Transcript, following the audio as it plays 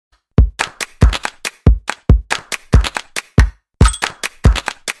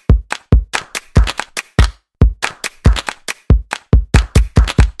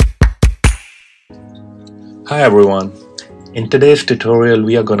Hi everyone. In today's tutorial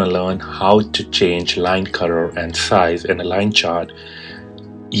we are going to learn how to change line color and size in a line chart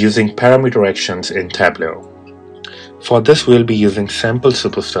using parameter actions in Tableau. For this we'll be using sample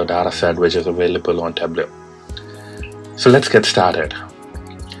superstar dataset which is available on Tableau. So let's get started.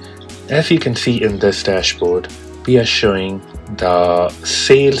 As you can see in this dashboard, we are showing the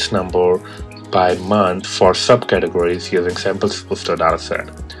sales number by month for subcategories using sample superstar dataset.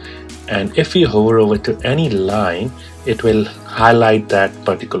 And if you hover over to any line, it will highlight that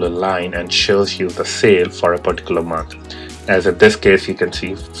particular line and shows you the sale for a particular month. As in this case, you can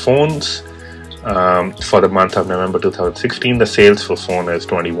see phones for the month of November 2016, the sales for phone is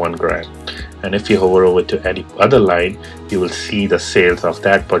 21 grand. And if you hover over to any other line, you will see the sales of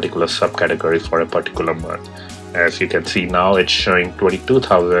that particular subcategory for a particular month. As you can see now, it's showing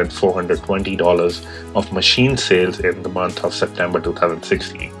 $22,420 of machine sales in the month of September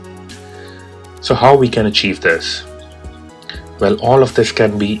 2016. So how we can achieve this? Well, all of this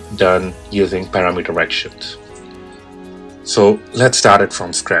can be done using parameter actions. So let's start it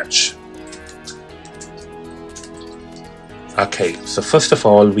from scratch. Okay, so first of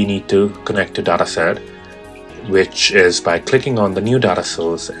all, we need to connect to dataset, which is by clicking on the new data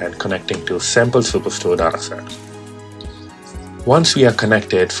source and connecting to sample superstore dataset. Once we are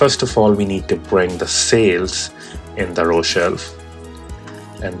connected, first of all, we need to bring the sales in the row shelf.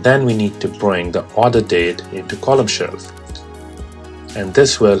 And then we need to bring the order date into column shelf. And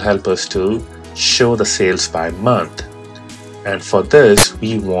this will help us to show the sales by month. And for this,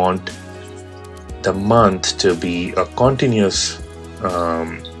 we want the month to be a continuous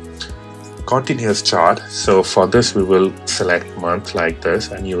chart. So for this, we will select month like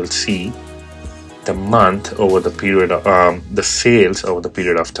this, and you will see the month over the period of the sales over the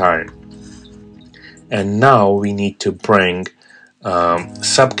period of time. And now we need to bring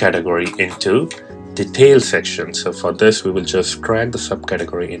subcategory into detail section. So for this we will just drag the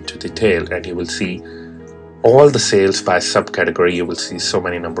subcategory into detail, and you will see all the sales by subcategory. You will see so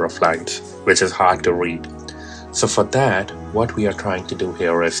many number of lines, which is hard to read. So for that, what we are trying to do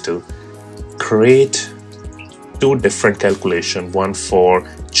here is to create two different calculations, one for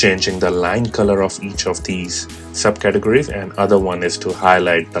changing the line color of each of these subcategories, and other one is to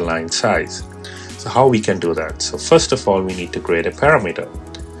highlight the line size. So how we can do that? So first of all, we need to create a parameter.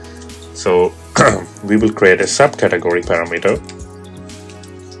 So we will create a subcategory parameter.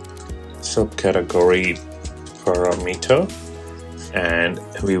 Subcategory parameter, and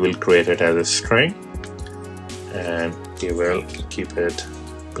we will create it as a string, and we will keep it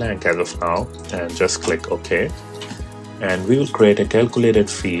blank as of now, and just click OK. And we will create a calculated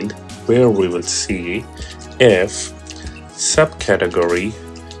field where we will see if subcategory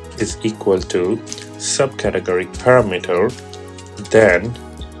is equal to subcategory parameter, then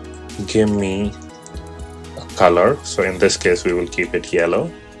give me a color. So in this case we will keep it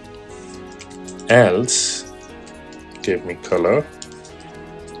yellow, else give me color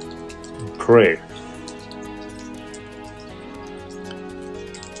gray,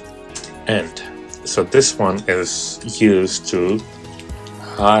 and so this one is used to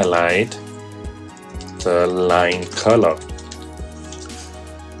highlight the line color.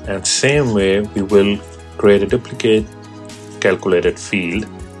 And same way we will create a duplicate calculated field,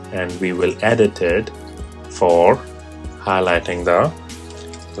 and we will edit it for highlighting the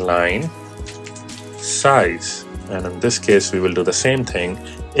line size. And in this case we will do the same thing.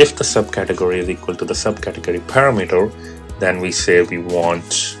 If the subcategory is equal to the subcategory parameter, then we say we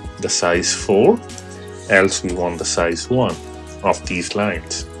want the size 4, else we want the size 1 of these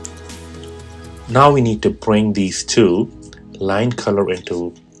lines. Now we need to bring these two, line color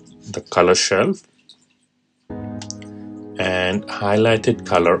into the color shelf and highlighted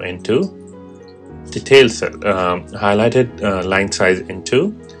color into detail cell, highlighted line size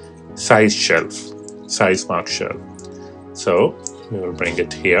into size shelf, size mark shelf. So we will bring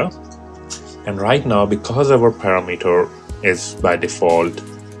it here, and right now because our parameter is by default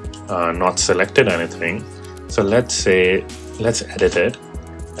not selected anything, so let's edit it,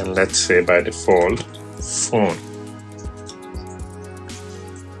 and let's say by default phone.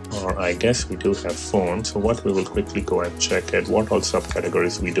 Or I guess we do have phone. So what we will quickly go and check it, what all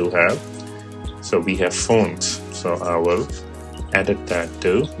subcategories we do have. So we have phones, so I will edit that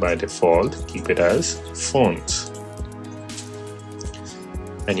too. By default, keep it as phones,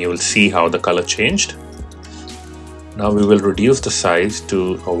 and you will see how the color changed. Now we will reduce the size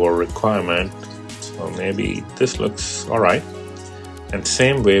to our requirement, so maybe this looks alright. And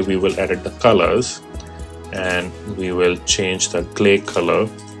same way we will edit the colors, and we will change the gray color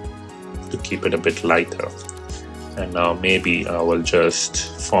to keep it a bit lighter. And now maybe I will just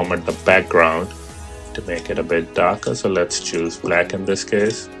format the background to make it a bit darker. So let's choose black in this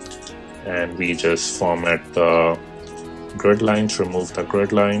case, and we just format the grid lines, remove the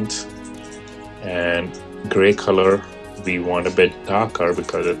grid lines, and gray color we want a bit darker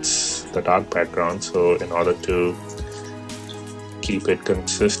because it's the dark background. So in order to keep it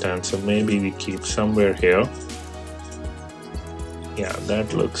consistent, so maybe we keep somewhere here. Yeah,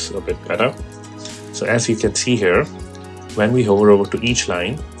 that looks a bit better. So as you can see here, when we hover over to each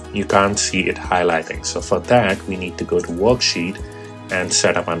line, you can't see it highlighting. So for that, we need to go to worksheet and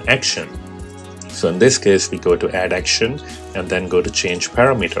set up an action. So in this case, we go to add action and then go to change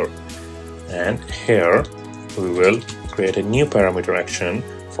parameter. And here we will create a new parameter action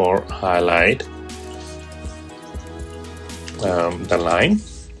for highlight the line.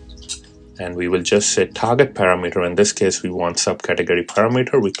 And we will just say target parameter. In this case, we want subcategory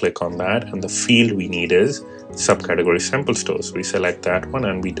parameter. We click on that, and the field we need is subcategory sample stores. We select that one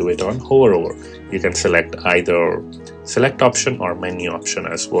and we do it on hover over. You can select either select option or menu option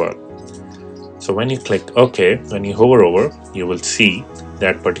as well. So when you click OK, when you hover over, you will see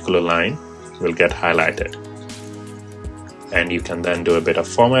that particular line will get highlighted. And you can then do a bit of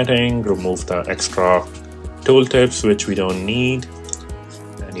formatting, remove the extra tooltips which we don't need.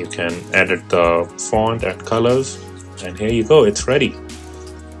 And you can edit the font and colors, and here you go, it's ready.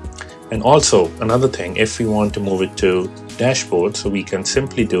 And also another thing, if we want to move it to dashboard, so we can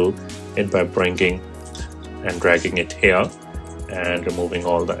simply do it by bringing and dragging it here and removing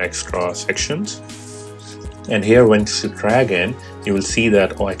all the extra sections. And here once you drag in, you will see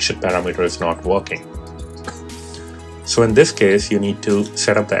that action parameter is not working. So in this case, you need to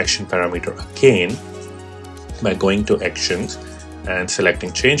set up the action parameter again by going to actions and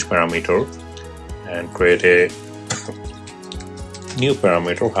selecting change parameter and create a new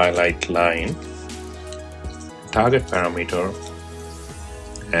parameter, highlight line, target parameter,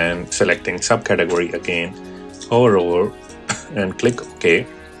 and selecting subcategory again, hover over and click OK,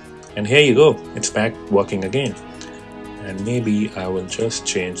 and here you go, it's back working again. And maybe I will just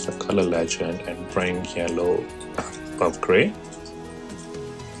change the color legend and bring yellow above gray,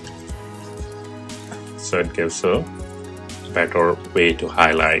 so it gives a better way to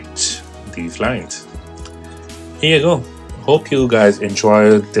highlight these lines. Here you go. Hope you guys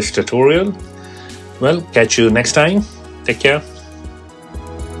enjoyed this tutorial. Well, catch you next time. Take care.